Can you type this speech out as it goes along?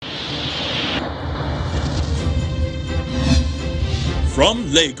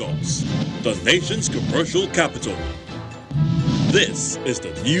From Lagos, the nation's commercial capital, this is the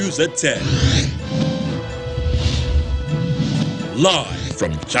News at 10. Live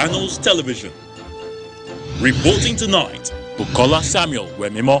from Channels Television. Reporting tonight, Bukola Samuel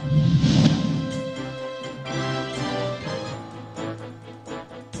Wemimo.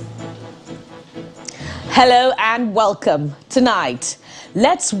 Hello and welcome. Tonight,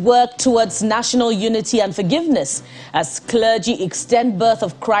 let's work towards national unity and forgiveness as clergy extend Birth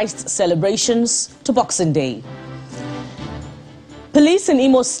of Christ celebrations to Boxing Day. Police in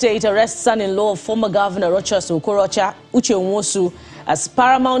Imo State arrest son-in-law of former Governor Rochas Okorocha, Uche Nwosu, as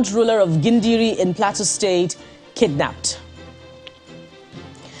paramount ruler of Gindiri in Plateau State, kidnapped.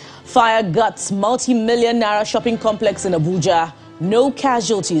 Fire guts multi-million naira shopping complex in Abuja. No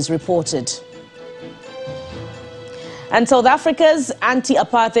casualties reported. And South Africa's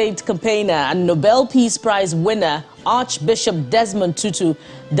anti-apartheid campaigner and Nobel Peace Prize winner, Archbishop Desmond Tutu,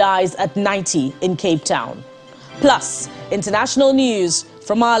 dies at 90 in Cape Town. Plus, international news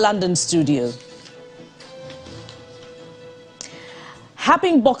from our London studio.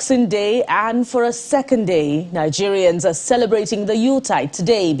 Happy Boxing Day, and for a second day, Nigerians are celebrating the Yuletide,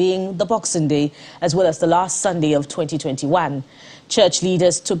 today being the Boxing Day, as well as the last Sunday of 2021. Church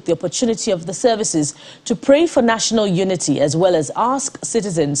leaders took the opportunity of the services to pray for national unity, as well as ask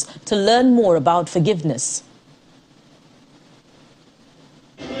citizens to learn more about forgiveness.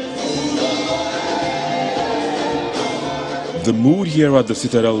 The mood here at the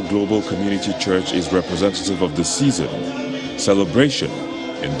Citadel Global Community Church is representative of the season. Celebration,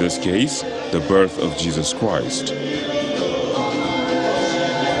 in this case, the birth of Jesus Christ.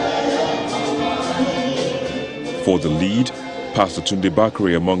 For the lead, Pastor Tunde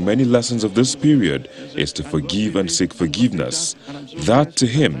Bakare, among many lessons of this period, is to forgive and seek forgiveness. That, to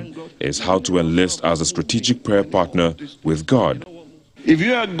him, is how to enlist as a strategic prayer partner with God. If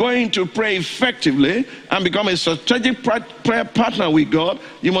you are going to pray effectively and become a strategic prayer partner with God,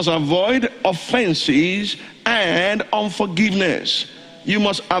 you must avoid offenses and unforgiveness. You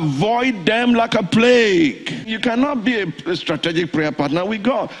must avoid them like a plague. You cannot be a strategic prayer partner with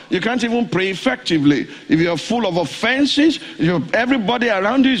God. You can't even pray effectively. If you are full of offenses, everybody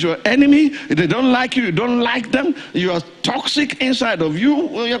around you is your enemy. If they don't like you, you don't like them. You are toxic inside of you.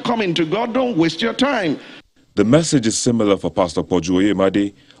 When you're coming to God, don't waste your time. The message is similar for Pastor Poju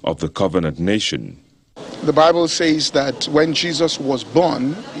Oyemade of the Covenant Nation. The Bible says that when Jesus was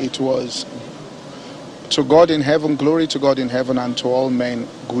born, it was to God in heaven, glory to God in heaven, and to all men,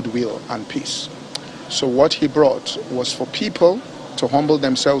 goodwill and peace. So what he brought was for people to humble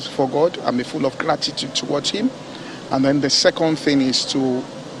themselves before God and be full of gratitude towards him. And then the second thing is to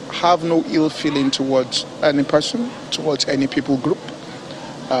have no ill feeling towards any person, towards any people group.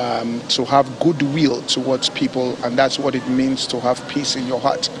 To have goodwill towards people, and that's what it means to have peace in your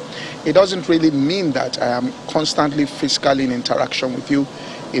heart. It doesn't really mean that I am constantly physically in interaction with you.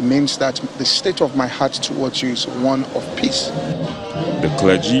 It means that the state of my heart towards you is one of peace. The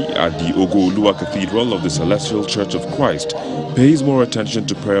clergy at the Ogo-Olua Cathedral of the Celestial Church of Christ pays more attention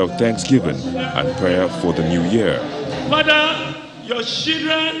to prayer of thanksgiving and prayer for the new year. Father, your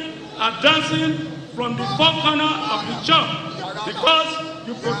children are dancing from the four corners of the church because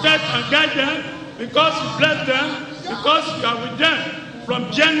you protect and guide them, because you bless them, because you are with them.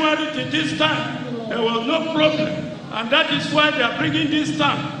 From January to this time, there was no problem. And that is why they are bringing this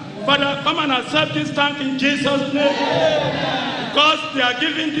tank. Father, come and accept this tank in Jesus' name. Because they are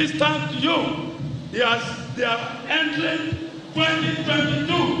giving this tank to you. They are entering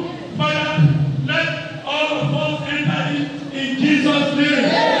 2022. Father, let all of us enter in Jesus' name.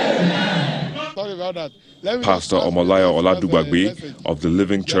 Sorry about that. Pastor Omolaya Oladugbagbe of the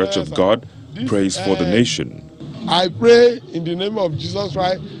Living Church of God prays for the nation. I pray in the name of Jesus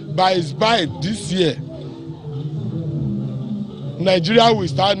Christ, by his might this year, Nigeria will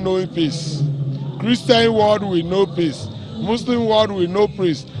start knowing peace. Christian world will know peace. Muslim world will know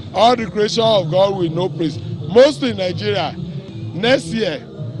peace. All the creation of God will know peace. Mostly Nigeria. Next year,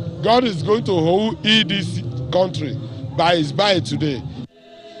 God is going to heal this country by his might today.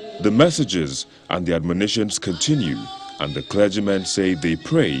 The messages and the admonitions continue, and the clergymen say they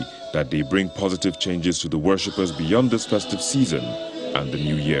pray that they bring positive changes to the worshippers beyond this festive season and the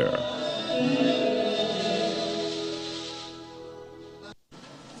new year.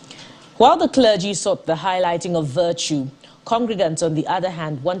 While the clergy sought the highlighting of virtue, congregants, on the other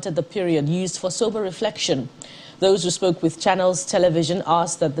hand, wanted the period used for sober reflection. Those who spoke with Channels Television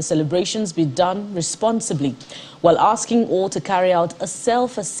asked that the celebrations be done responsibly, while asking all to carry out a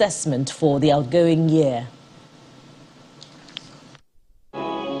self-assessment for the outgoing year.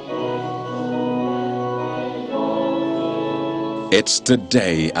 It's the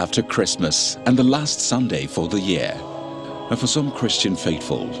day after Christmas and the last Sunday for the year. And for some Christian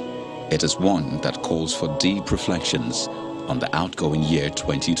faithful, it is one that calls for deep reflections on the outgoing year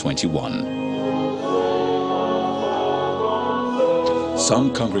 2021.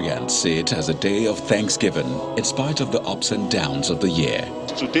 Some congregants see it as a day of thanksgiving in spite of the ups and downs of the year.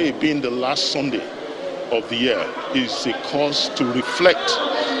 Today being the last Sunday of the year is a cause to reflect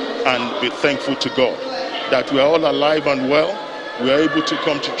and be thankful to God that we are all alive and well. We are able to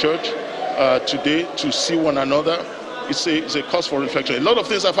come to church today to see one another. It's a cause for reflection. A lot of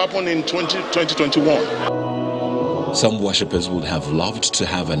things have happened in 2021. Some worshippers would have loved to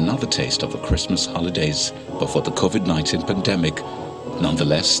have another taste of the Christmas holidays, but for the COVID-19 pandemic,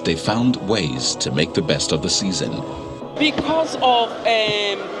 nonetheless, they found ways to make the best of the season. Because of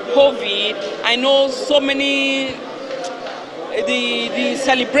COVID, I know so many, the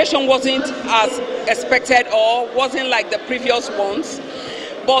celebration wasn't as expected or wasn't like the previous ones.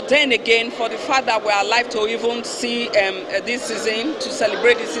 But then again, for the fact that we're alive to even see this season, to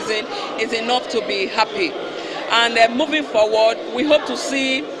celebrate this season, is enough to be happy. And moving forward, we hope to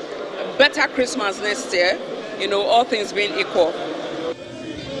see better Christmas next year, all things being equal.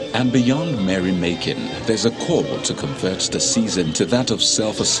 And beyond merrymaking, there's a call to convert the season to that of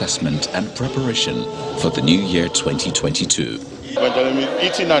self-assessment and preparation for the new year 2022. When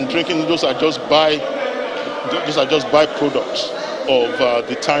eating and drinking, those are just byproducts of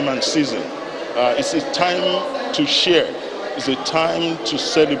the time and season. It's a time to share. It's a time to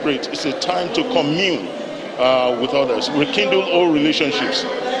celebrate. It's a time to commune with others, rekindle old relationships,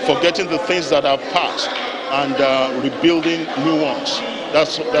 forgetting the things that are past and rebuilding new ones.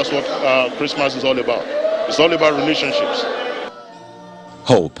 That's what Christmas is all about. It's all about relationships.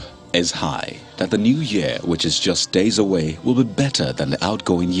 Hope is high that the new year, which is just days away, will be better than the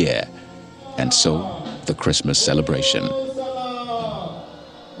outgoing year. And so, the Christmas celebration.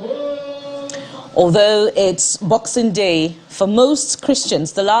 Although it's Boxing Day, for most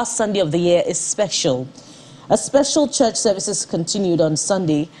Christians, the last Sunday of the year is special. As special church services continued on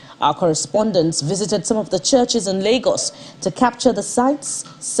Sunday, our correspondents visited some of the churches in Lagos to capture the sights,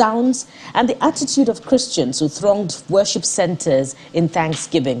 sounds, and the attitude of Christians who thronged worship centers in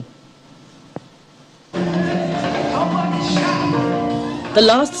Thanksgiving. The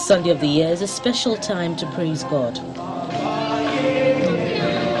last Sunday of the year is a special time to praise God.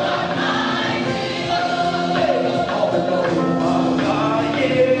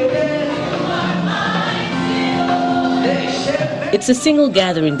 It's a single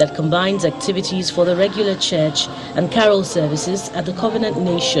gathering that combines activities for the regular church and carol services at the Covenant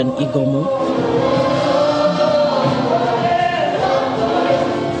Nation, Igomu.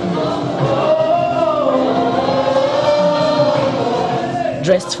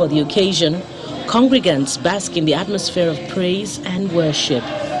 Dressed for the occasion, congregants bask in the atmosphere of praise and worship.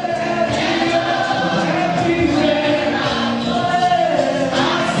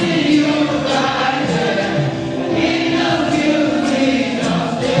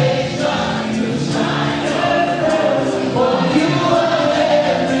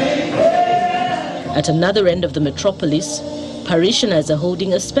 At another end of the metropolis, parishioners are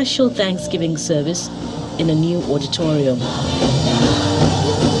holding a special Thanksgiving service in a new auditorium.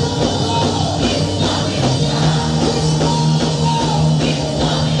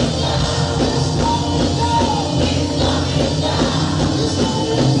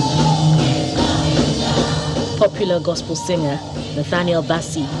 Popular gospel singer Nathaniel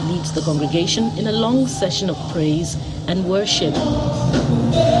Bassey leads the congregation in a long session of praise and worship.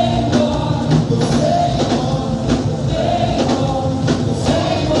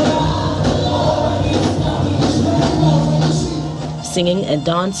 Singing and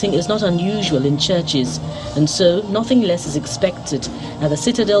dancing is not unusual in churches, and so nothing less is expected at the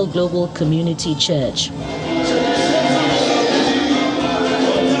Citadel Global Community Church.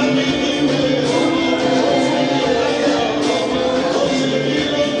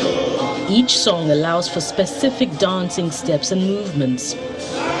 Each song allows for specific dancing steps and movements.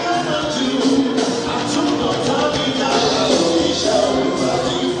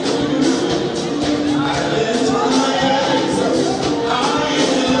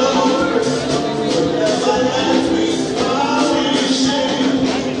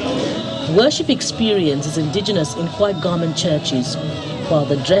 Worship experience is indigenous in white garment churches. While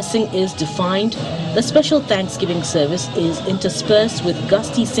the dressing is defined, the special Thanksgiving service is interspersed with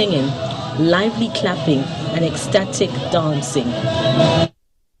gusty singing, lively clapping, and ecstatic dancing.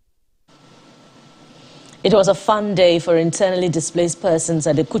 It was a fun day for internally displaced persons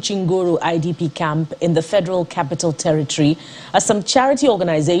at the Kuchinguru IDP camp in the Federal Capital Territory as some charity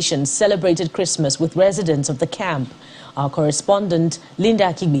organizations celebrated Christmas with residents of the camp. Our correspondent, Linda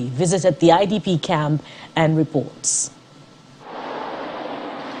Akibi, visited the IDP camp and reports.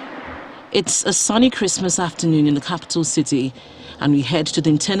 It's a sunny Christmas afternoon in the capital city, and we head to the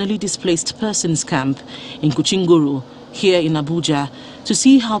internally displaced persons camp in Kuchinguru, here in Abuja, to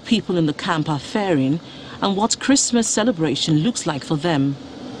see how people in the camp are faring and what Christmas celebration looks like for them.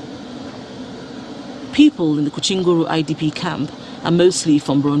 People in the Kuchinguru IDP camp are mostly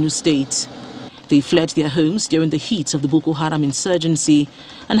from Borno State. They fled their homes during the heat of the Boko Haram insurgency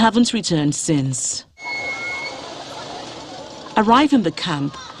and haven't returned since. Arriving in the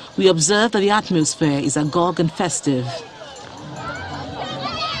camp, we observe that the atmosphere is agog and festive.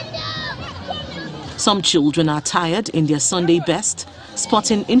 Some children are attired in their Sunday best,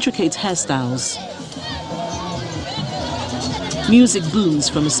 sporting intricate hairstyles. Music booms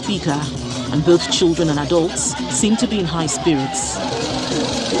from a speaker, and both children and adults seem to be in high spirits.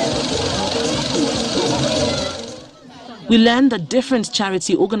 We learn that different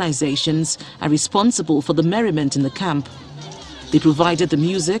charity organizations are responsible for the merriment in the camp. They provided the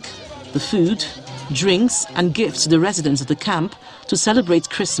music, the food, drinks and gifts to the residents of the camp to celebrate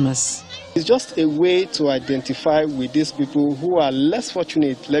Christmas. It's just a way to identify with these people who are less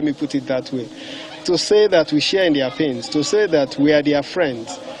fortunate, let me put it that way, to say that we share in their pains, to say that we are their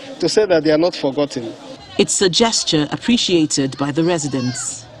friends, to say that they are not forgotten. It's a gesture appreciated by the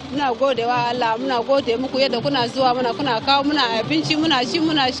residents.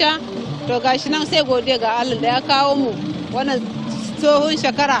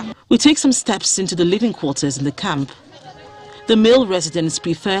 We take some steps into the living quarters in the camp. The male residents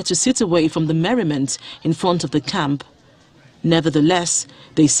prefer to sit away from the merriment in front of the camp. Nevertheless,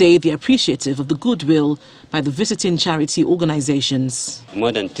 they say they are appreciative of the goodwill by the visiting charity organizations.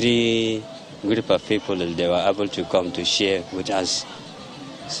 More than 3 group of people, they were able to come to share with us.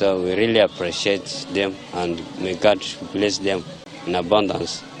 So we really appreciate them, and may God bless them in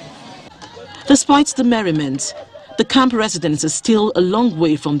abundance. Despite the merriment, the camp residents are still a long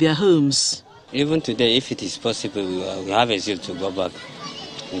way from their homes. Even today, if it is possible, we have a zeal to go back,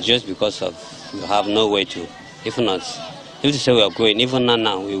 just because of we have no way to. If not, if they say we are going, even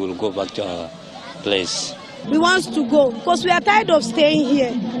now we will go back to our place. We want to go because we are tired of staying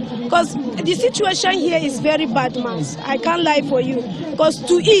here. Because the situation here is very bad, man. I can't lie for you. Because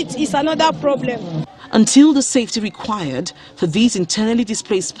to eat is another problem. Until the safety required for these internally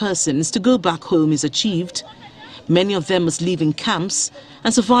displaced persons to go back home is achieved, many of them must live in camps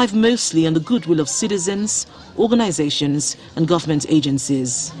and survive mostly on the goodwill of citizens, organizations and government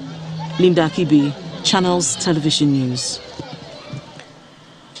agencies. Linda Akibi, Channels Television News.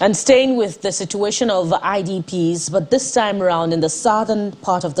 And staying with the situation of IDPs, but this time around in the southern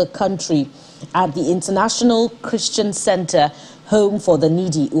part of the country at the International Christian Center Home for the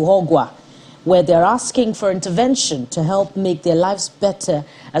Needy, Uhogwa, where they're asking for intervention to help make their lives better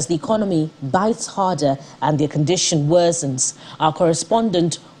as the economy bites harder and their condition worsens. Our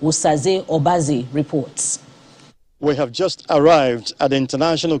correspondent, Usaze Obazi, reports. We have just arrived at the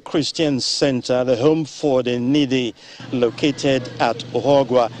International Christian Center, the Home for the Needy, located at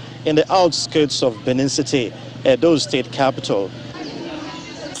Uhogwa in the outskirts of Benin City, Edo State capital.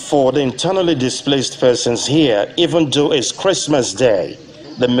 For the internally displaced persons here, even though it's Christmas Day,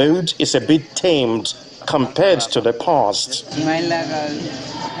 the mood is a bit tamed compared to the past.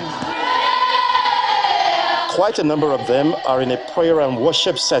 Quite a number of them are in a prayer and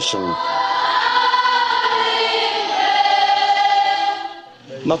worship session.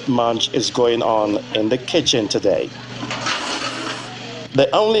 Not much is going on in the kitchen today. The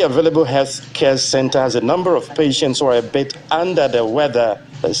only available health care center has a number of patients who are a bit under the weather.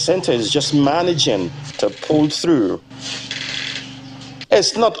 The center is just managing to pull through.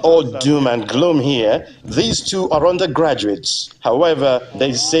 It's not all doom and gloom here. These two are undergraduates. However,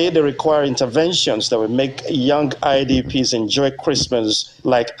 they say they require interventions that will make young IDPs enjoy Christmas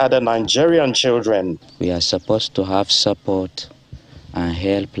like other Nigerian children. We are supposed to have support and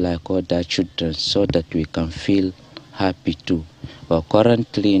help like other children so that we can feel happy too. But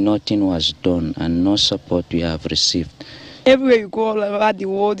currently nothing was done and no support we have received. Everywhere you go all over the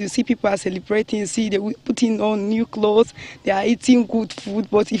world, you see people are celebrating, you see they putting on new clothes, they are eating good food,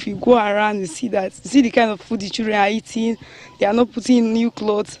 but if you go around, you see the kind of food the children are eating, they are not putting new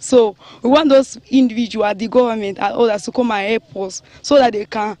clothes. So we want those individuals, the government and others to come and help us so that they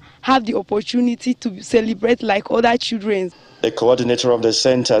can have the opportunity to celebrate like other children. The coordinator of the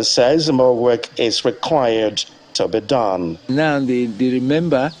center says more work is required to be done. Now they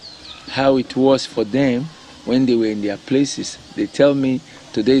remember how it was for them when they were in their places. They tell me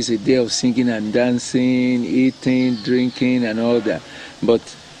today is a day of singing and dancing, eating, drinking and all that. But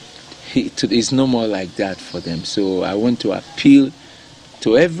it's no more like that for them. So I want to appeal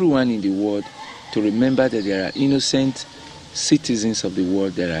to everyone in the world to remember that there are innocent citizens of the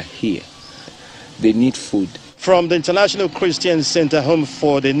world that are here. They need food. From the International Christian Center Home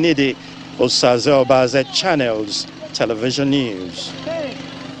for the Needy, Osaze Obaze Channels Television News.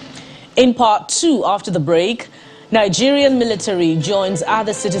 In part 2, after the break, Nigerian military joins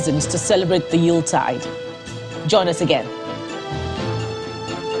other citizens to celebrate the Yuletide. Join us again.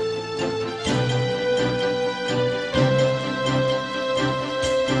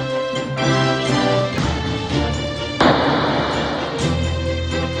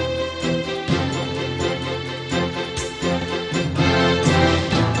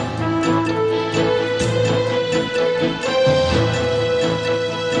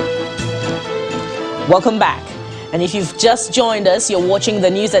 Welcome back. And if you've just joined us, you're watching the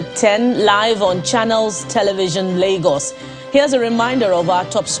news at 10 live on Channels Television Lagos. Here's a reminder of our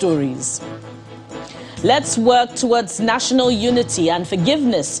top stories. Let's work towards national unity and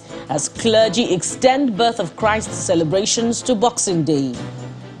forgiveness as clergy extend Birth of Christ celebrations to Boxing Day.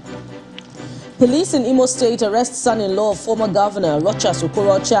 Police in Imo State arrest son-in-law of former governor Rochas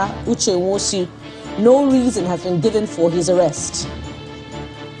Okorocha, Uche Nwosu. No reason has been given for his arrest.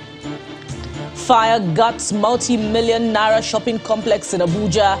 Fire guts multi-million naira shopping complex in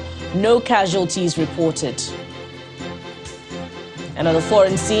Abuja. No casualties reported. And on the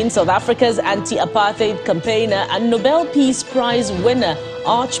foreign scene, South Africa's anti-apartheid campaigner and Nobel Peace Prize winner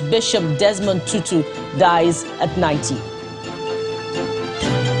Archbishop Desmond Tutu dies at 90.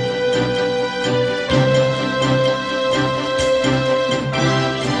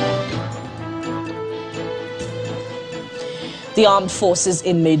 The armed forces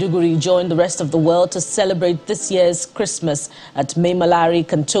in Maiduguri joined the rest of the world to celebrate this year's Christmas at Maimalari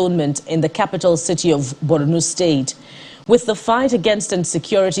Cantonment in the capital city of Borno State. With the fight against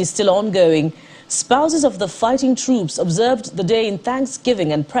insecurity still ongoing, spouses of the fighting troops observed the day in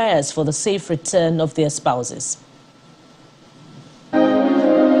thanksgiving and prayers for the safe return of their spouses.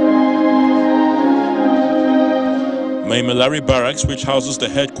 Maimalari Barracks, which houses the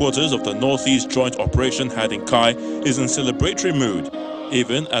headquarters of the Northeast Joint Operation Hadinkai, is in celebratory mood,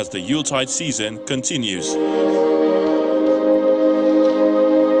 even as the Yuletide season continues.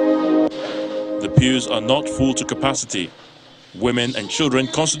 The pews are not full to capacity. Women and children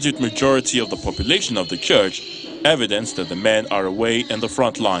constitute majority of the population of the church, evidence that the men are away in the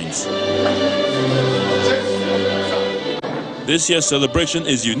front lines. This year's celebration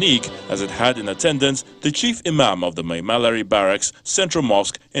is unique as it had in attendance the chief imam of the Maimalari Barracks Central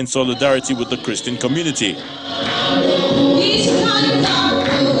Mosque in solidarity with the Christian community.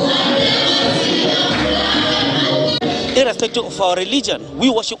 Irrespective of our religion, we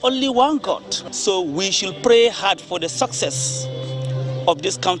worship only one God. So we should pray hard for the success of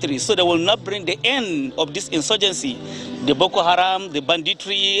this country so they will not bring the end of this insurgency, the Boko Haram, the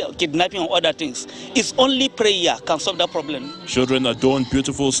banditry, kidnapping, and other things. It's only prayer can solve that problem. Children adorn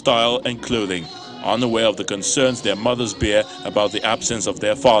beautiful style and clothing, unaware of the concerns their mothers bear about the absence of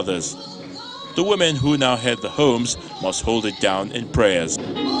their fathers. The women who now head the homes must hold it down in prayers.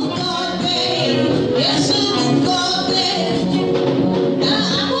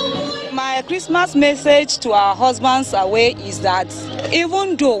 My Christmas message to our husbands away is that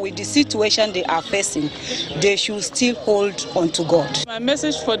even though with the situation they are facing, they should still hold on to God. My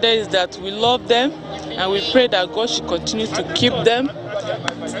message for them is that we love them and we pray that God should continue to keep them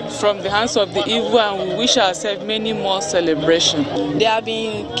from the hands of the evil, and we wish ourselves many more celebrations. They have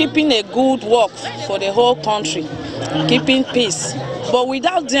been keeping a good work for the whole country, keeping peace. But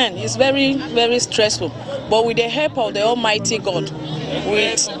without them, it's very, very stressful. But with the help of the Almighty God,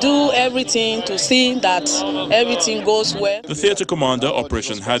 we do everything to see that everything goes well. The theatre commander,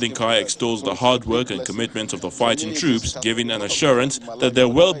 Operation Hadinkai, extols the hard work and commitment of the fighting troops, giving an assurance that their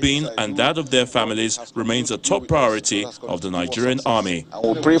well-being and that of their families remains a top priority of the Nigerian army.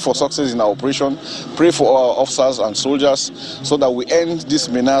 We'll pray for success in our operation, pray for our officers and soldiers so that we end this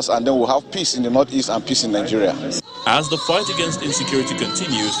menace and then we'll have peace in the Northeast and peace in Nigeria. As the fight against insecurity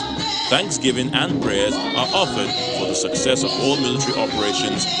continues, thanksgiving and prayers are offered for the success of all military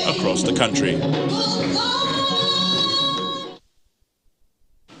operations across the country.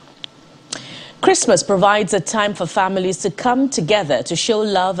 Christmas provides a time for families to come together to show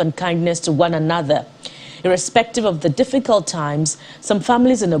love and kindness to one another. Irrespective of the difficult times, some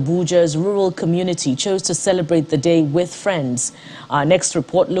families in Abuja's rural community chose to celebrate the day with friends. Our next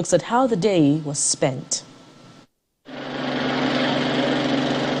report looks at how the day was spent.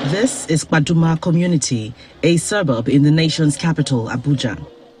 This is Baduma community, a suburb in the nation's capital, Abuja.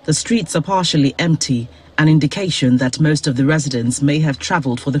 The streets are partially empty an indication that most of the residents may have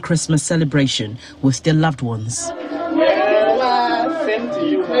travelled for the Christmas celebration with their loved ones.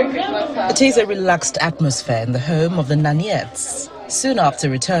 It is a relaxed atmosphere in the home of the Naniettes. Soon after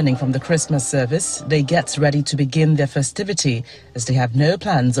returning from the Christmas service, they get ready to begin their festivity as they have no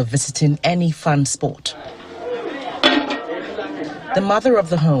plans of visiting any fun spot. The mother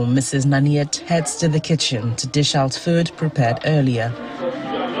of the home, Mrs. Naniette, heads to the kitchen to dish out food prepared earlier.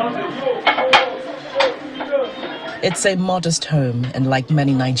 It's a modest home, and like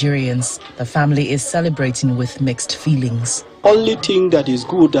many Nigerians, the family is celebrating with mixed feelings. Only thing that is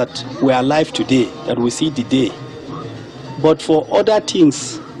good that we are alive today, that we see the day. But for other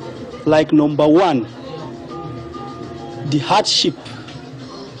things, like number one, the hardship,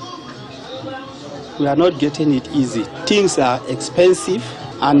 we are not getting it easy. Things are expensive,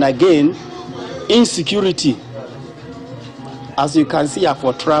 and again, insecurity. As you can see,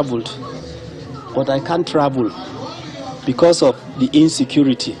 I've traveled, but I can't travel because of the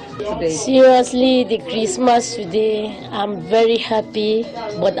insecurity. Seriously, the Christmas today, I'm very happy,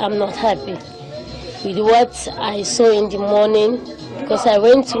 but I'm not happy with what I saw in the morning, because I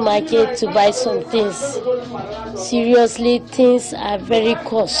went to market to buy some things. Seriously, things are very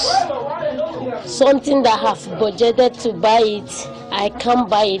cost. Something that I have budgeted to buy it, I can't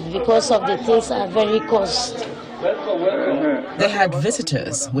buy it because of the things are very cost. They had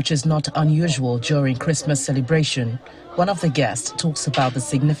visitors, which is not unusual during Christmas celebration. One of the guests talks about the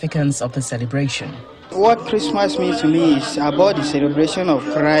significance of the celebration. What Christmas means to me is about the celebration of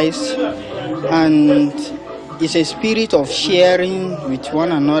Christ, and it's a spirit of sharing with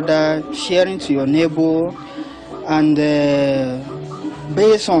one another, sharing to your neighbor, and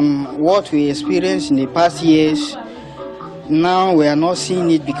based on what we experienced in the past years, now we are not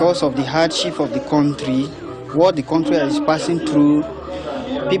seeing it because of the hardship of the country, what the country is passing through.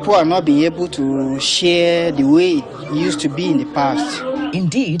 People are not being able to share the way it used to be in the past.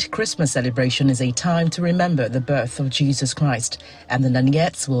 Indeed, Christmas celebration is a time to remember the birth of Jesus Christ, and the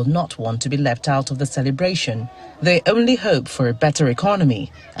Naniettes will not want to be left out of the celebration. They only hope for a better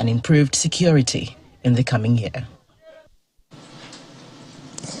economy and improved security in the coming year.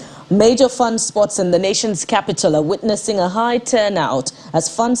 Major fun spots in the nation's capital are witnessing a high turnout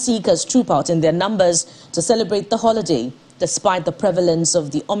as fun seekers troop out in their numbers to celebrate the holiday, despite the prevalence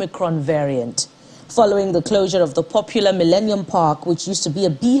of the Omicron variant. Following the closure of the popular Millennium Park, which used to be a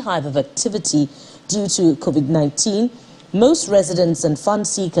beehive of activity due to COVID-19, most residents and fun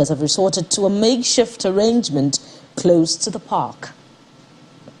seekers have resorted to a makeshift arrangement close to the park.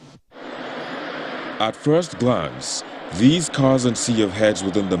 At first glance, these cars and sea of heads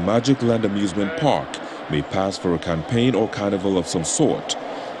within the Magic Land Amusement Park may pass for a campaign or carnival of some sort.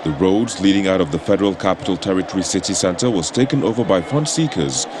 The roads leading out of the Federal Capital Territory City Center was taken over by fun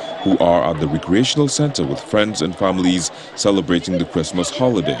seekers who are at the recreational center with friends and families celebrating the Christmas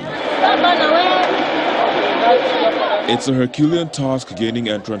holiday. It's a Herculean task gaining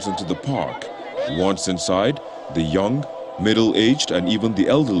entrance into the park. Once inside, the young, middle-aged and even the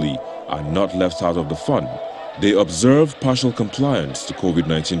elderly are not left out of the fun. They observe partial compliance to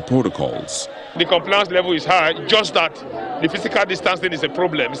COVID-19 protocols. The compliance level is high, just that the physical distancing is a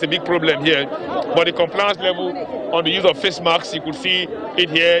problem. It's a big problem here. But the compliance level on the use of face masks, you could see it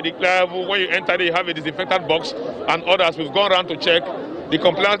here. The level, when you enter there, you have a disinfectant box, and others. We've gone around to check. The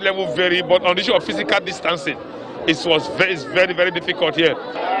compliance level vary, but on the issue of physical distancing, it's very, very difficult here.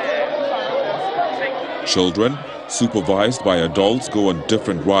 Children, supervised by adults, go on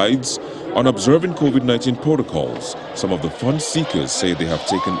different rides. On observing COVID-19 protocols, some of the fun seekers say they have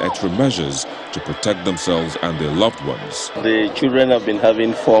taken extra measures to protect themselves and their loved ones. The children have been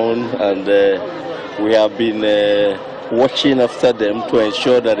having fun, and we have been watching after them to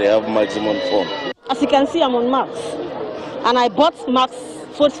ensure that they have maximum fun. As you can see, I'm on masks, and I bought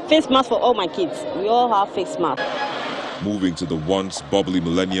face masks for all my kids. We all have face masks. Moving to the once bubbly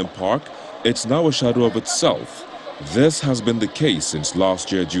Millennium Park, it's now a shadow of itself. This has been the case since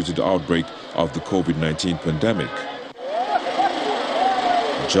last year due to the outbreak of the COVID-19 pandemic.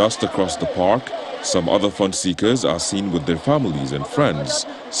 Just across the park, some other fun seekers are seen with their families and friends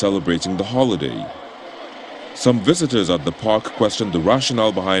celebrating the holiday. Some visitors at the park question the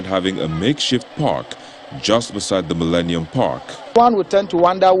rationale behind having a makeshift park just beside the Millennium Park. One would tend to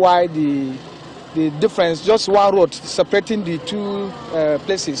wonder why the difference, just one road separating the two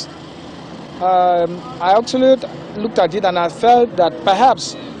places. I actually looked at it and I felt that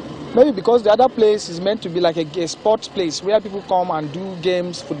perhaps, maybe because the other place is meant to be like a sports place where people come and do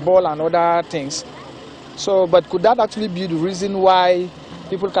games, football and other things. So, but could that actually be the reason why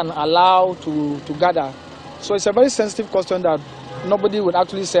people can allow to gather? So it's a very sensitive question that nobody would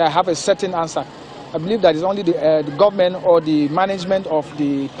actually say I have a certain answer. I believe that it's only the government or the management of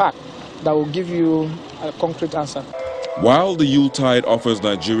the park that will give you a concrete answer. While the Yuletide offers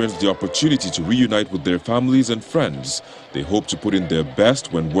Nigerians the opportunity to reunite with their families and friends, they hope to put in their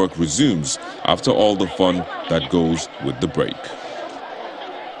best when work resumes after all the fun that goes with the break.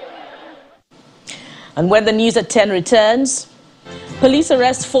 And when the news at 10 returns, police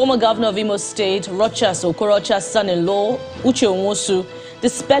arrest former governor of Imo State, Rochas Okorocha's son-in-law, Uche Nwosu,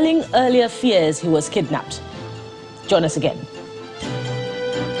 dispelling earlier fears he was kidnapped. Join us again.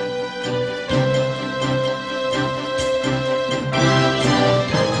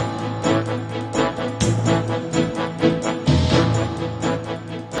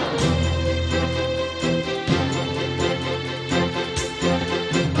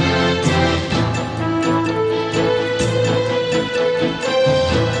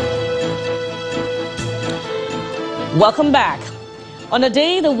 Welcome back. On a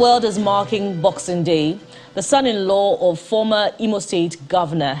day the world is marking Boxing Day, the son-in-law of former Imo State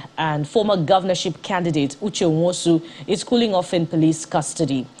governor and former governorship candidate Uche Nwosu is cooling off in police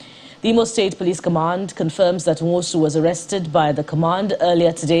custody. The Imo State Police Command confirms that Nwosu was arrested by the command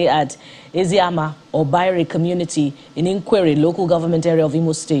earlier today at Eziama or Baire community in Inkwere local government area of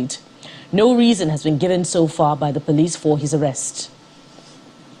Imo State. No reason has been given so far by the police for his arrest.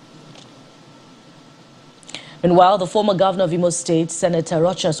 Meanwhile, the former governor of Imo State, Senator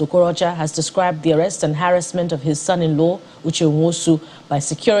Rochas Okorocha, has described the arrest and harassment of his son-in-law, Uche Nwosu, by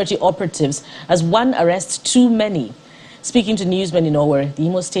security operatives as one arrest too many. Speaking to newsmen in Owerri, the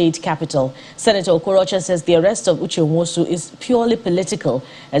Imo State capital, Senator Okorocha says the arrest of Uche Nwosu is purely political,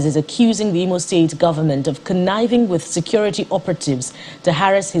 as he's accusing the Imo State government of conniving with security operatives to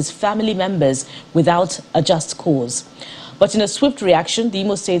harass his family members without a just cause. But in a swift reaction, the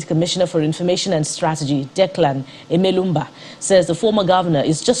Imo State Commissioner for Information and Strategy, Declan Emelumba, says the former governor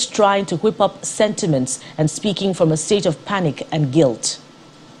is just trying to whip up sentiments and speaking from a state of panic and guilt.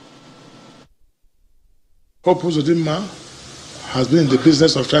 Hope Uzodinma has been in the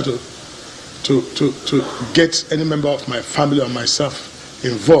business of trying to get any member of my family or myself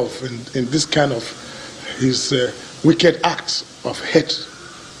involved in this kind of his wicked acts of hatred.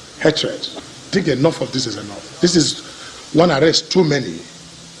 I think enough of this is enough. This is one arrest too many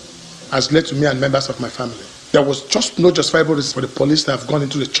has led to me and members of my family. There was just no justifiable reason for the police to have gone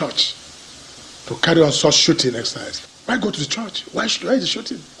into the church to carry on such shooting exercise. Why go to the church? Why is the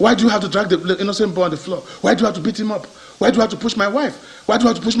shooting? Why do you have to drag the innocent boy on the floor? Why do you have to beat him up? Why do you have to push my wife? Why do you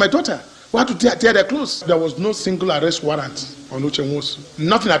have to push my daughter? Why have to tear their clothes? There was no single arrest warrant on Uche Nwosu.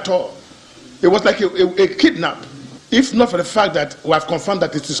 Nothing at all. It was like a kidnap. If not for the fact that we have confirmed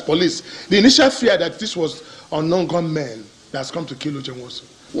that it is police, the initial fear that this was unknown gunmen that has come to kill Uche Nwosu.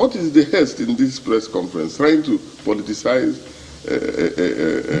 What is the haste in this press conference, trying to politicize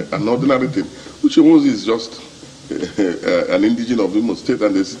an ordinary thing? Uche Nwosu is just an indigene of Imo State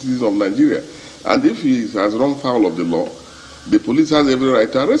and a citizen of Nigeria. And if he has run foul of the law, the police has every right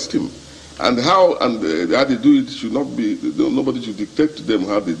to arrest him. And how they do it should not be, nobody should dictate to them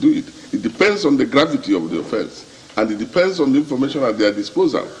how they do it. It depends on the gravity of the offense. And it depends on the information at their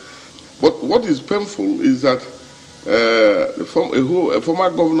disposal. But what is painful is that a former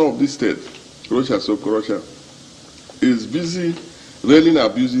governor of this state, Rochas Okorocha, is busy railing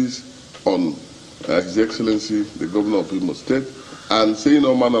abuses on His Excellency, the governor of Imo State, and saying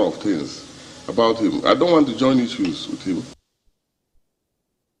all manner of things about him. I don't want to join issues with him.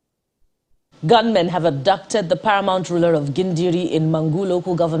 Gunmen have abducted the paramount ruler of Gindiri in Mangu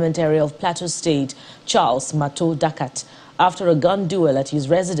local government area of Plateau State, Charles Mato Dakat, after a gun duel at his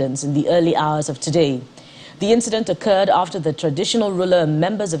residence in the early hours of today. The incident occurred after the traditional ruler and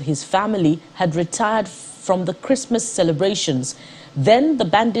members of his family had retired from the Christmas celebrations. Then the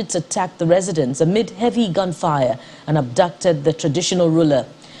bandits attacked the residence amid heavy gunfire and abducted the traditional ruler.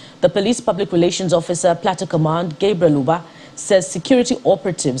 The police public relations officer, Plateau Command, Gabriel Uba, says security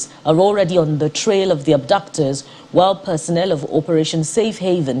operatives are already on the trail of the abductors, while personnel of Operation Safe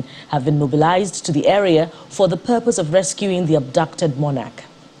Haven have been mobilized to the area for the purpose of rescuing the abducted monarch.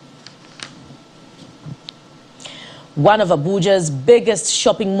 One of Abuja's biggest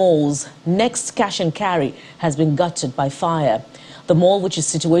shopping malls, Next Cash and Carry, has been gutted by fire. The mall, which is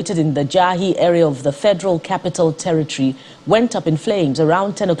situated in the Jahi area of the Federal Capital Territory, went up in flames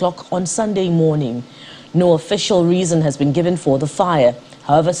around 10 o'clock on Sunday morning. No official reason has been given for the fire.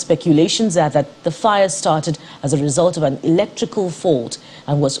 However, speculations are that the fire started as a result of an electrical fault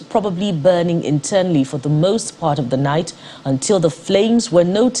and was probably burning internally for the most part of the night until the flames were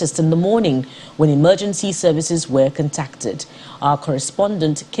noticed in the morning when emergency services were contacted. Our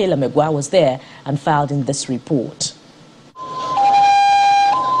correspondent, Kayla Megwa, was there and filed in this report.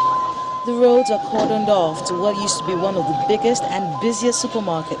 The The roads are cordoned off to what used to be one of the biggest and busiest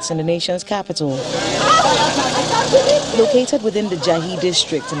supermarkets in the nation's capital. Located within the Jahi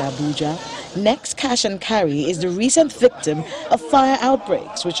district in Abuja, Next Cash and Carry is the recent victim of fire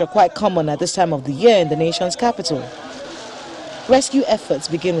outbreaks, which are quite common at this time of the year in the nation's capital. Rescue efforts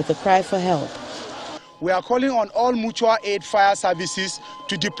begin with a cry for help. We are calling on all mutual aid fire services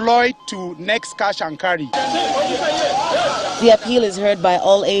to deploy to Next Cash and Carry. The appeal is heard by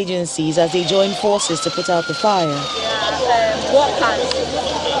all agencies as they join forces to put out the fire.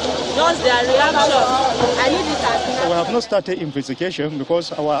 We have not started investigation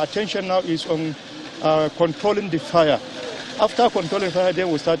because our attention now is on controlling the fire. After controlling fire, then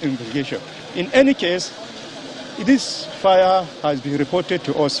we start investigation. In any case, this fire has been reported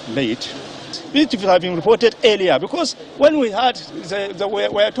to us late. It would have been reported earlier because when we had, we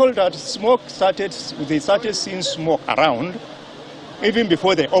were told that they started seeing smoke around even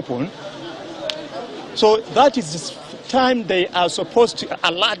before they opened. So that is the time they are supposed to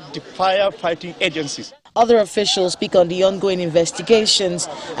alert the firefighting agencies. Other officials speak on the ongoing investigations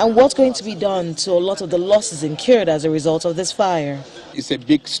and what's going to be done to a lot of the losses incurred as a result of this fire. It's a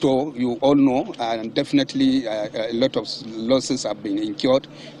big store, you all know, and definitely a lot of losses have been incurred.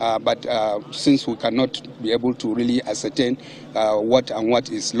 But since we cannot be able to really ascertain what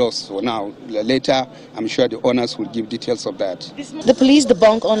is lost for now, later I'm sure the owners will give details of that. The police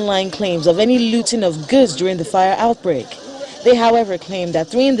debunk online claims of any looting of goods during the fire outbreak. They, however, claim that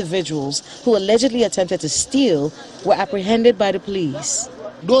 3 individuals who allegedly attempted to steal were apprehended by the police.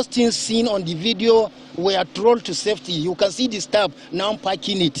 Those things seen on the video were thrown to safety. You can see the staff now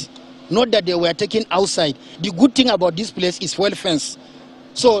packing it. Not that they were taken outside. The good thing about this place is well fenced.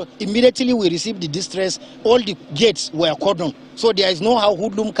 So immediately we received the distress, all the gates were cordoned. So there is no how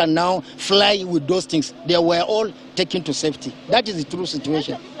hoodlum can now fly with those things. They were all taken to safety. That is the true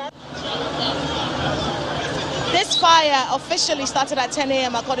situation. This fire officially started at 10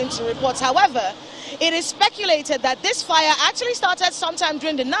 a.m. according to reports. However, it is speculated that this fire actually started sometime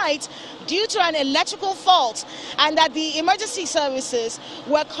during the night due to an electrical fault, and that the emergency services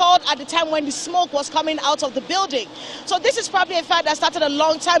were called at the time when the smoke was coming out of the building. So this is probably a fire that started a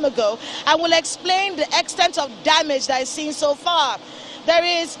long time ago and will explain the extent of damage that is seen so far. There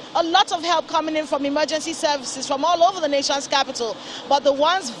is a lot of help coming in from emergency services from all over the nation's capital, but the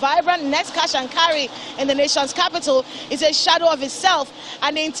once vibrant Next Cash and Carry in the nation's capital is a shadow of itself,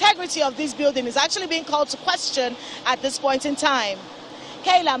 and the integrity of this building is actually being called to question at this point in time.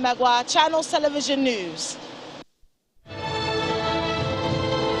 Kayla Magwa, Channels Television News.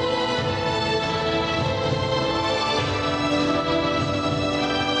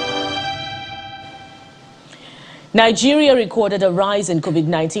 Nigeria recorded a rise in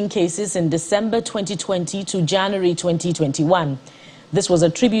COVID-19 cases in December 2020 to January 2021. This was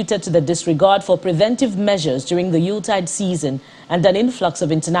attributed to the disregard for preventive measures during the Yuletide season and an influx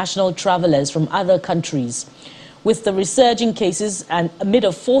of international travelers from other countries. With the resurging cases and amid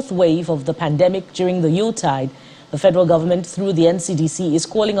a 4th wave of the pandemic during the Yuletide, the federal government, through the NCDC, is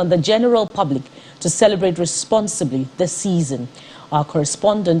calling on the general public to celebrate responsibly this season. Our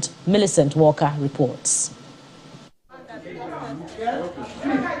correspondent, Millicent Walker, reports.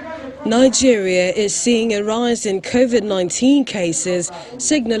 Nigeria is seeing a rise in COVID-19 cases,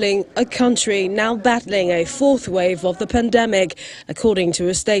 signaling a country now battling a 4th wave of the pandemic, according to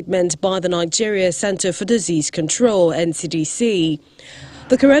a statement by the Nigeria Center for Disease Control, NCDC.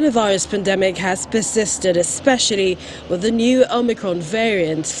 The coronavirus pandemic has persisted, especially with the new Omicron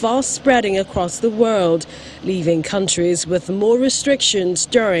variant fast spreading across the world, leaving countries with more restrictions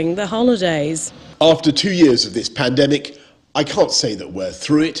during the holidays. After 2 years of this pandemic, I can't say that we're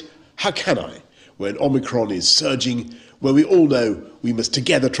through it. How can I, when Omicron is surging, when we all know we must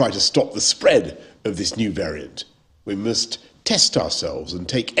together try to stop the spread of this new variant? We must test ourselves and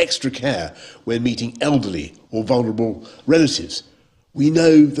take extra care when meeting elderly or vulnerable relatives. We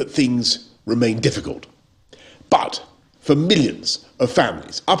know that things remain difficult. But for millions of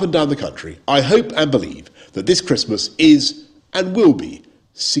families up and down the country, I hope and believe that this Christmas is and will be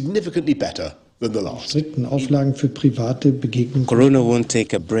significantly better than the last. Corona won't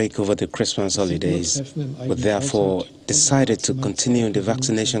take a break over the Christmas holidays. We therefore decided to continue the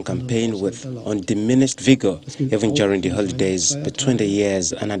vaccination campaign with undiminished vigor, even during the holidays between the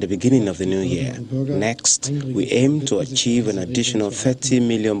years and at the beginning of the new year. Next, we aim to achieve an additional 30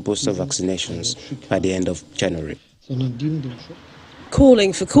 million booster vaccinations by the end of January.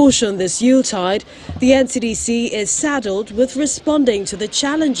 Calling for caution this Yuletide, the NCDC is saddled with responding to the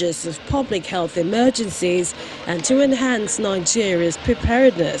challenges of public health emergencies and to enhance Nigeria's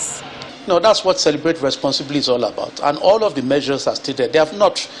preparedness. No, that's what Celebrate Responsibly is all about. And all of the measures are stated. They have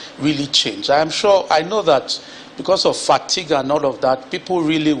not really changed. I know that because of fatigue and all of that, people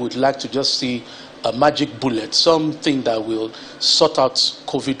really would like to just see a magic bullet, something that will sort out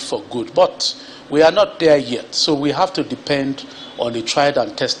COVID for good. But we are not there yet. So we have to depend on the tried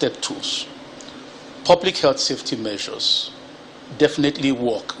and tested tools. Public health safety measures definitely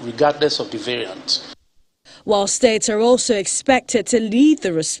work, regardless of the variant. While states are also expected to lead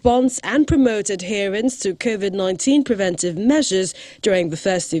the response and promote adherence to COVID-19 preventive measures during the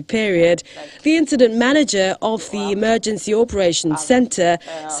festive period, the incident manager of the Emergency Operations Center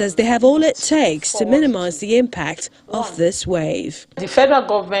says they have all it takes to minimize the impact of this wave. The federal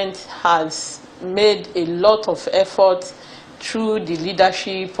government has made a lot of effort through the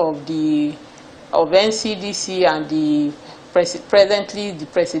leadership of NCDC and presently the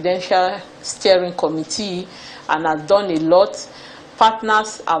Presidential Steering Committee, and has done a lot.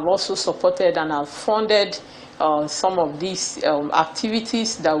 Partners have also supported and have funded some of these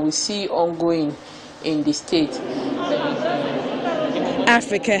activities that we see ongoing in the state.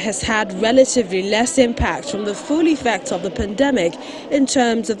 Africa has had relatively less impact from the full effects of the pandemic in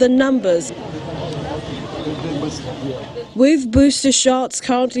terms of the numbers. With booster shots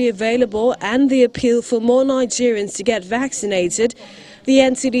currently available and the appeal for more Nigerians to get vaccinated, the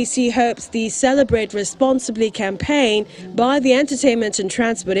NCDC hopes the Celebrate Responsibly campaign by the entertainment and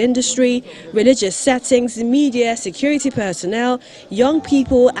transport industry, religious settings, media, security personnel, young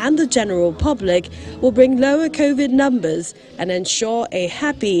people and the general public will bring lower COVID numbers and ensure a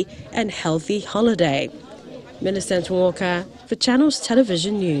happy and healthy holiday. Millicent Walker for Channels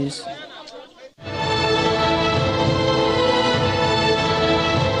Television News.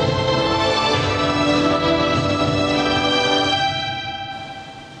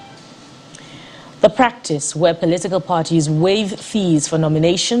 The practice where political parties waive fees for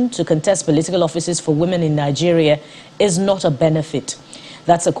nomination to contest political offices for women in Nigeria is not a benefit.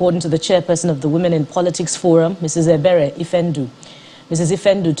 That's according to the chairperson of the Women in Politics Forum, Mrs. Ebere Ifendu. Mrs.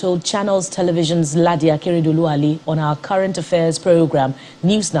 Ifendu told Channels Television's Ladia Keridolu-Ali on our current affairs program,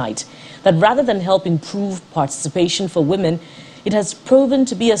 Newsnight, that rather than help improve participation for women, it has proven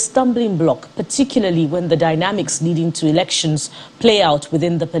to be a stumbling block, particularly when the dynamics leading to elections play out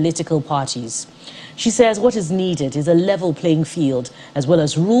within the political parties. She says what is needed is a level playing field, as well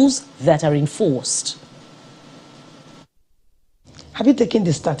as rules that are enforced. Have you taken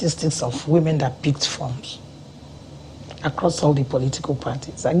the statistics of women that picked forms across all the political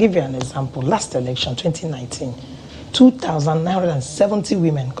parties? I'll give you an example. Last election, 2019, 2,970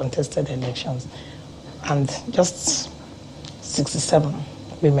 women contested elections, and just 67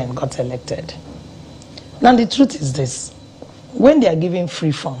 women got elected. Now, the truth is this. When they are giving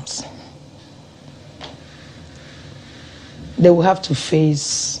free forms, they will have to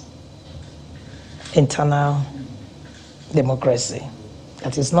face internal democracy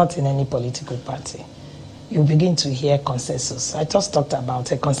that is not in any political party. You begin to hear consensus. I just talked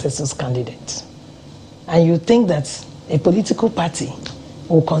about a consensus candidate. And you think that a political party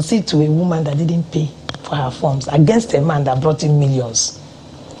will concede to a woman that didn't pay for her forms against a man that brought in millions.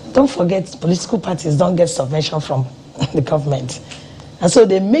 Don't forget, political parties don't get subvention from the government. And so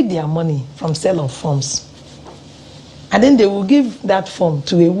they make their money from sale of forms. And then they will give that form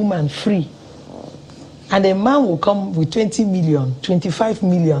to a woman free. And a man will come with 20 million, 25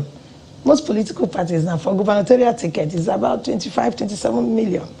 million. Most political parties now, for gubernatorial ticket, is about 25, 27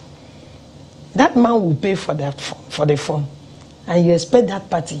 million. That man will pay for that for the form. And you expect that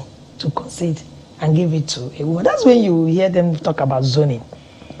party to concede and give it to a woman. That's when you hear them talk about zoning.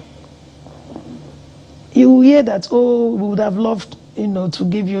 You hear that, oh, we would have loved, to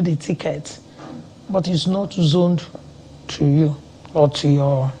give you the ticket, but it's not zoned to you or to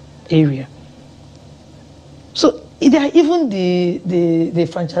your area. So they are even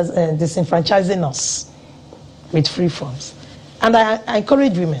disenfranchising us with free forms. And I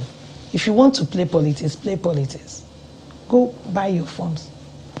encourage women, if you want to play politics, play politics. Go buy your forms.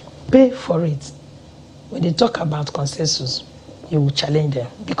 Pay for it. When they talk about consensus, you will challenge them.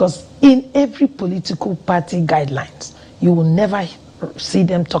 Because in every political party guidelines, you will never see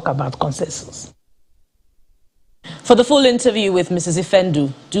them talk about consensus. For the full interview with Mrs.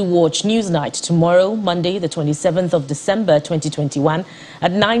 Ifendu, do watch Newsnight tomorrow, Monday, the 27th of December, 2021,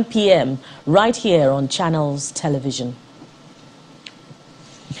 at 9 p.m., right here on Channels Television.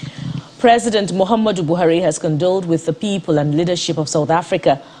 President Muhammadu Buhari has condoled with the people and leadership of South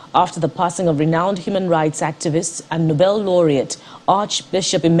Africa after the passing of renowned human rights activist and Nobel laureate,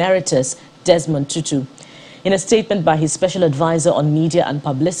 Archbishop Emeritus Desmond Tutu. In a statement by his special advisor on media and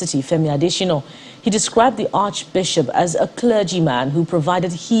publicity, Femi Adesina, he described the Archbishop as a clergyman who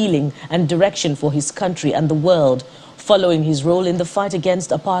provided healing and direction for his country and the world, following his role in the fight against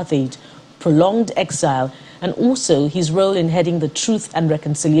apartheid, prolonged exile, and also his role in heading the Truth and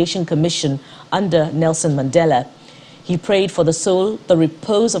Reconciliation Commission under Nelson Mandela. He prayed for the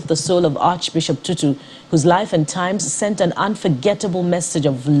repose of the soul of Archbishop Tutu, whose life and times sent an unforgettable message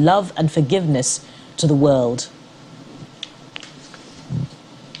of love and forgiveness to the world.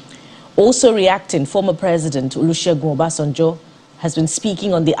 Also reacting, former President Olusegun Obasanjo has been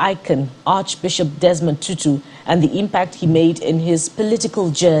speaking on the icon Archbishop Desmond Tutu and the impact he made in his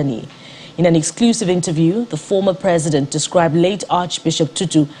political journey. In an exclusive interview, the former president described late Archbishop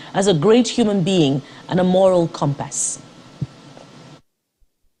Tutu as a great human being and a moral compass.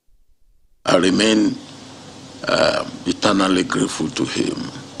 I remain eternally grateful to him.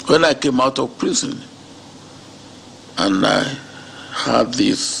 When I came out of prison and I had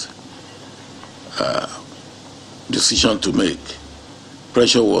this decision to make,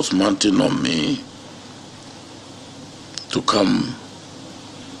 pressure was mounting on me to come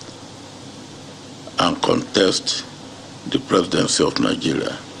and contest the presidency of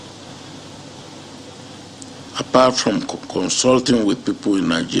Nigeria. Apart from consulting with people in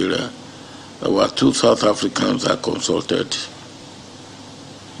Nigeria, there were 2 South Africans I consulted,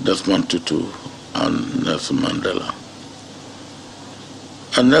 Desmond Tutu and Nelson Mandela.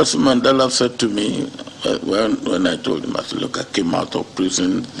 And Nelson Mandela said to me, when I told him, I said, look, I came out of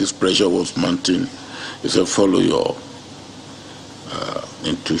prison, this pressure was mounting. He said, follow your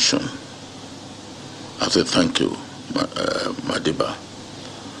intuition. I said, thank you, Madiba.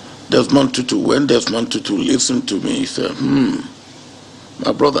 Desmond Tutu, when Desmond Tutu listened to me, he said,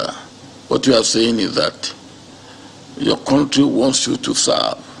 my brother, what you are saying is that your country wants you to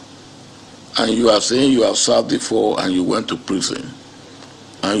serve. And you are saying you have served before and you went to prison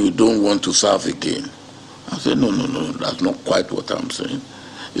and you don't want to serve again. I said, no, that's not quite what I'm saying.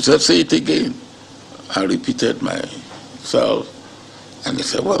 He said, say it again. I repeated myself, and he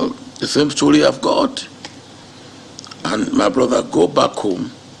said, well, the same story I've got. And my brother, go back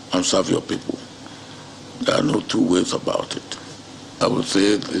home and serve your people. There are no 2 ways about it. I will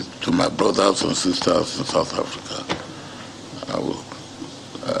say to my brothers and sisters in South Africa, I will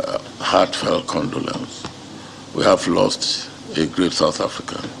heartfelt condolence. We have lost a great South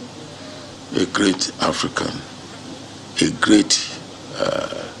African, a great African, a great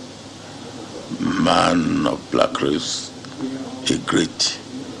man of black race, a great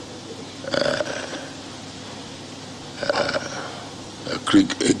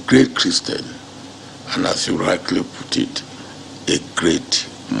Christian, and as you rightly put it, a great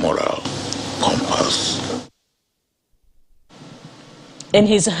moral compass. In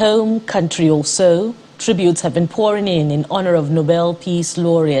his home country also, tributes have been pouring in honor of Nobel Peace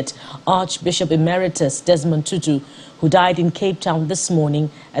Laureate Archbishop Emeritus Desmond Tutu, who died in Cape Town this morning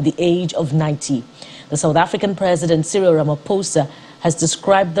at the age of 90. The South African President Cyril Ramaphosa has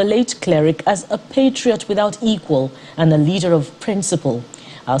described the late cleric as a patriot without equal and a leader of principle.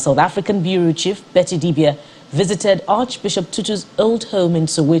 Our South African Bureau Chief, Betty Dibia, visited Archbishop Tutu's old home in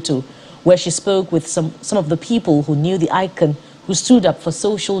Soweto, where she spoke with some of the people who knew the icon, who stood up for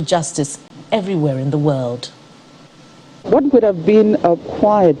social justice everywhere in the world. What would have been a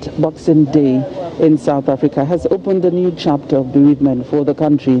quiet Boxing Day in South Africa has opened a new chapter of bereavement for the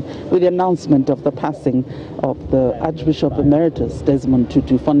country with the announcement of the passing of the Archbishop Emeritus Desmond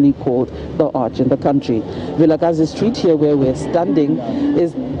Tutu, fondly called the Arch in the country. Vilakazi Street, here where we're standing,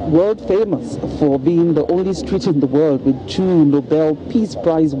 is world famous for being the only street in the world with 2 Nobel Peace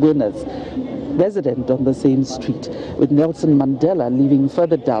Prize winners resident on the same street, with Nelson Mandela living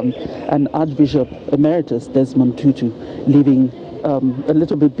further down and Archbishop Emeritus Desmond Tutu living a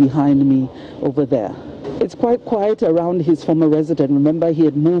little bit behind me over there. It's quite quiet around his former residence. Remember, he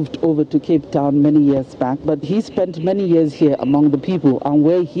had moved over to Cape Town many years back, but he spent many years here among the people, and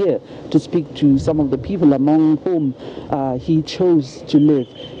we're here to speak to some of the people among whom he chose to live,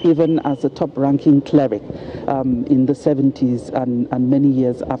 even as a top-ranking cleric in the 70s and many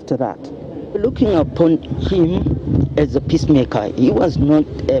years after that. Looking upon him as a peacemaker, he was not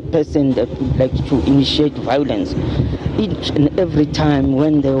a person that would like to initiate violence. Each and every time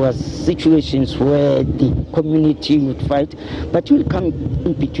when there was situations where the community would fight, but he will come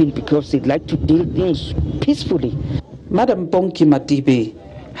in between because he'd like to deal things peacefully. Madam Bonki Madibe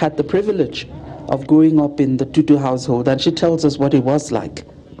had the privilege of growing up in the Tutu household, and she tells us what it was like.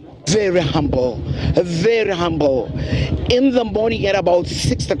 very humble, very humble. In the morning at about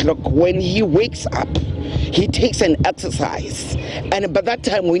 6 o'clock, when he wakes up, he takes an exercise. And by that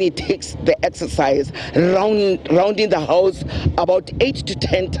time, when he takes the exercise, rounding the house about 8 to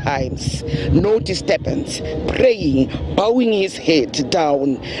 10 times, no disturbance, praying, bowing his head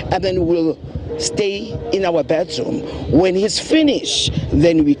down, and then we'll stay in our bedroom. When he's finished,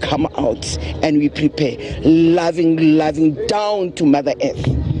 then we come out and we prepare, loving down to Mother Earth.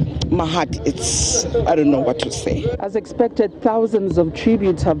 My heart, I don't know what to say. As expected, thousands of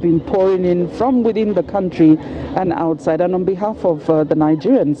tributes have been pouring in from within the country and outside. And on behalf of the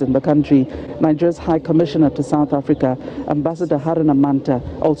Nigerians in the country, Nigeria's High Commissioner to South Africa, Ambassador Haruna Manta,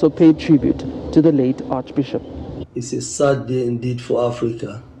 also paid tribute to the late Archbishop. It's a sad day indeed for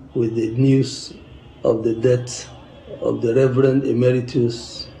Africa, with the news of the death of the Reverend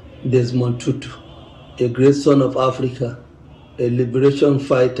Emeritus Desmond Tutu, a great son of Africa, a liberation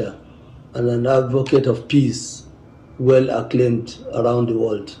fighter, and an advocate of peace, well acclaimed around the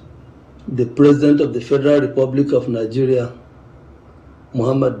world. The President of the Federal Republic of Nigeria,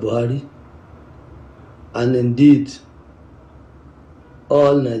 Muhammad Buhari, and indeed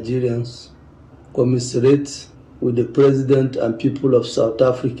all Nigerians commiserate with the President and people of South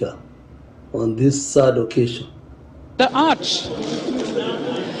Africa on this sad occasion. The arch,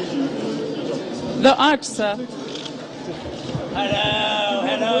 sir.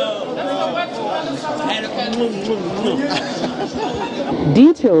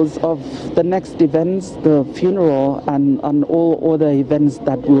 Details of the next events, the funeral, and all other events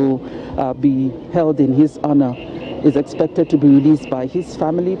that will be held in his honor is expected to be released by his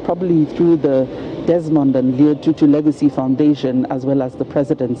family, probably through the Desmond and Leo Tutu Legacy Foundation, as well as the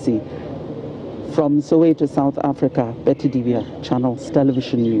presidency. From Soweto, South Africa, Betty Divya, Channels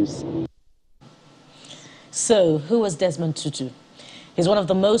Television News. So, who was Desmond Tutu? He's one of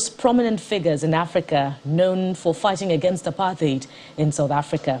the most prominent figures in Africa, known for fighting against apartheid in South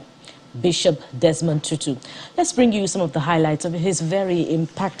Africa. Bishop Desmond Tutu. Let's bring you some of the highlights of his very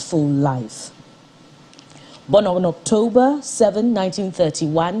impactful life. Born on October 7,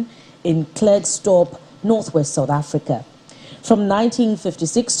 1931 in Klerksdorp, northwest South Africa. From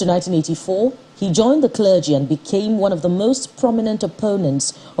 1956 to 1984, he joined the clergy and became one of the most prominent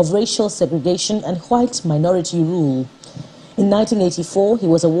opponents of racial segregation and white minority rule. In 1984, he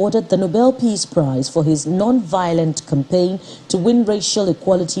was awarded the Nobel Peace Prize for his non-violent campaign to win racial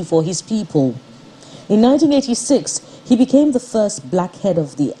equality for his people. In 1986, he became the first black head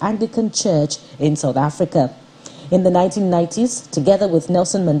of the Anglican Church in South Africa. In the 1990s, together with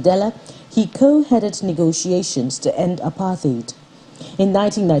Nelson Mandela, he co-headed negotiations to end apartheid. In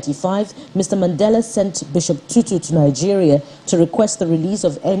 1995, Mr. Mandela sent Bishop Tutu to Nigeria to request the release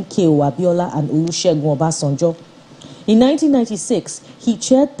of MKO Abiola and Olusegun Obasanjo. In 1996, he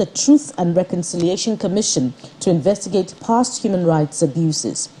chaired the Truth and Reconciliation Commission to investigate past human rights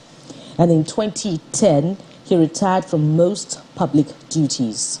abuses. And in 2010, he retired from most public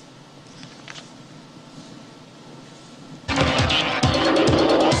duties.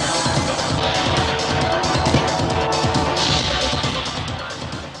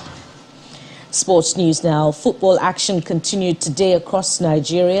 Sports news now. Football action continued today across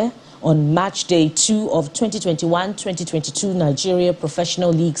Nigeria on match day 2 of 2021-2022 Nigeria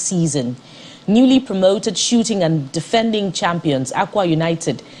Professional League season. Newly promoted shooting and defending champions Akwa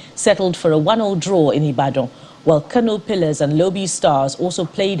United settled for a 1-0 draw in Ibadan, while Kano Pillars and Lobi Stars also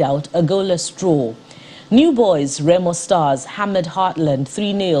played out a goalless draw. New Boys Remo Stars hammered Heartland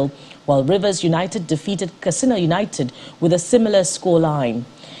 3-0, while Rivers United defeated Katsina United with a similar scoreline.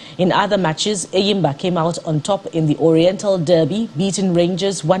 In other matches, Eyimba came out on top in the Oriental Derby, beating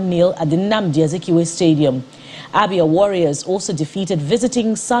Rangers 1-0 at the Nnamdi Azikiwe Stadium. Abia Warriors also defeated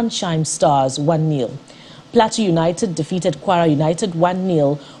visiting Sunshine Stars 1-0. Plateau United defeated Kwara United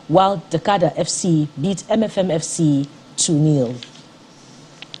 1-0, while Dakada FC beat MFM FC 2-0.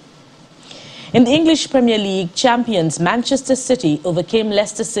 In the English Premier League, champions Manchester City overcame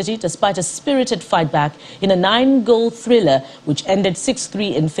Leicester City despite a spirited fight-back in a 9-goal thriller which ended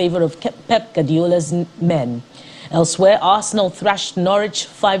 6-3 in favour of Pep Guardiola's men. Elsewhere, Arsenal thrashed Norwich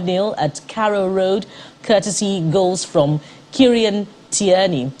 5-0 at Carrow Road, courtesy goals from Kieran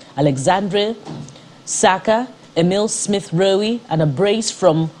Tierney, Alexandre Saka, Emil Smith-Rowe and a brace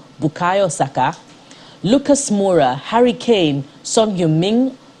from Bukayo Saka. Lucas Moura, Harry Kane, Son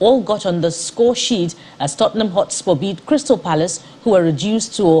Heung-min all got on the score sheet as Tottenham Hotspur beat Crystal Palace, who were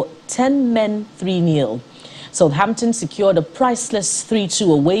reduced to a 10-men 3-0. Southampton secured a priceless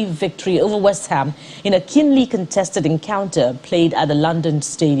 3-2 away victory over West Ham in a keenly contested encounter played at the London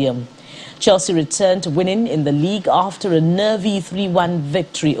Stadium. Chelsea returned to winning in the league after a nervy 3-1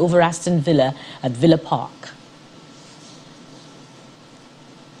 victory over Aston Villa at Villa Park.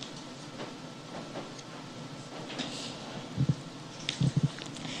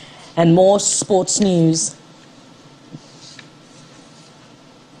 And more sports news.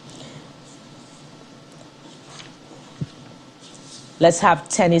 Let's have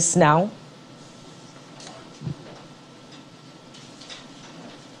tennis now.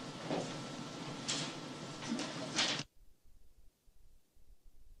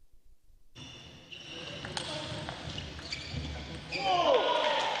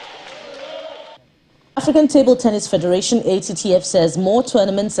 African Table Tennis Federation, ATTF, says more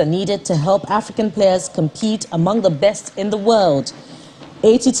tournaments are needed to help African players compete among the best in the world.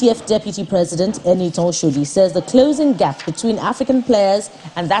 ATTF Deputy President Eniton Oshodi says the closing gap between African players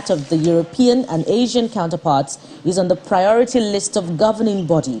and that of the European and Asian counterparts is on the priority list of governing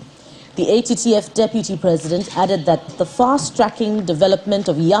body. The ATTF Deputy President added that the fast-tracking development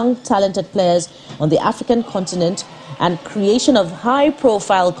of young, talented players on the African continent and creation of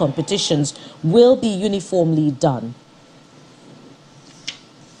high-profile competitions will be uniformly done.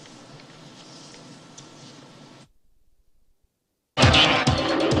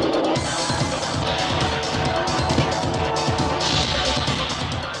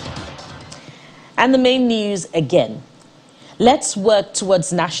 And the main news again. Let's work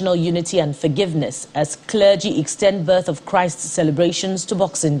towards national unity and forgiveness as clergy extend Birth of Christ celebrations to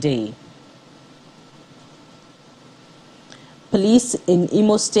Boxing Day. Police in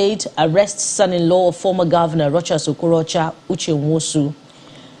Imo State arrest son-in-law of former Governor Rochas Okorocha, Uche Nwosu.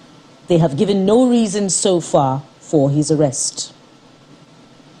 They have given no reason so far for his arrest.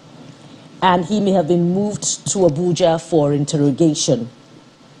 And he may have been moved to Abuja for interrogation.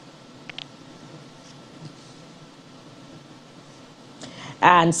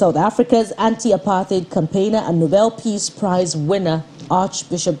 And South Africa's anti-apartheid campaigner and Nobel Peace Prize winner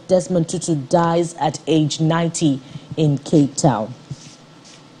Archbishop Desmond Tutu dies at age 90 in Cape Town.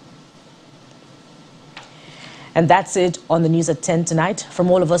 And that's it on the news at 10 tonight.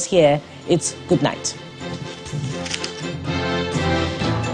 From all of us here, it's good night.